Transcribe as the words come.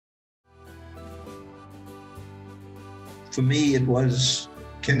For me, it was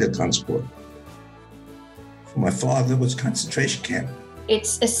Kindertransport. For my father, it was concentration camp.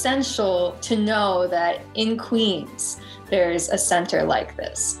 It's essential to know that in Queens, there's a center like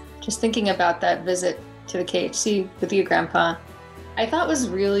this. Just thinking about that visit to the KHC with you, Grandpa, I thought was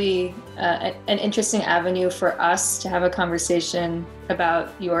really an interesting avenue for us to have a conversation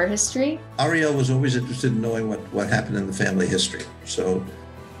about your history. Ariel was always interested in knowing what happened in the family history. So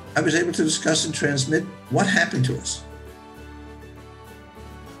I was able to discuss and transmit what happened to us.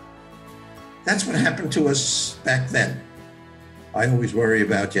 That's what happened to us back then. I always worry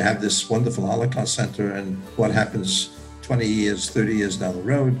about, you have this wonderful Holocaust Center and what happens 20 years, 30 years down the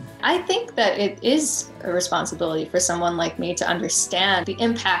road. I think that it is a responsibility for someone like me to understand the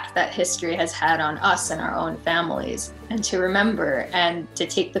impact that history has had on us and our own families, and to remember and to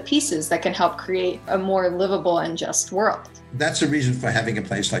take the pieces that can help create a more livable and just world. That's a reason for having a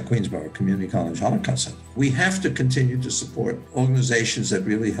place like Queensborough Community College Holocaust Center. We have to continue to support organizations that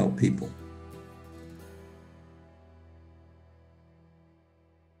really help people.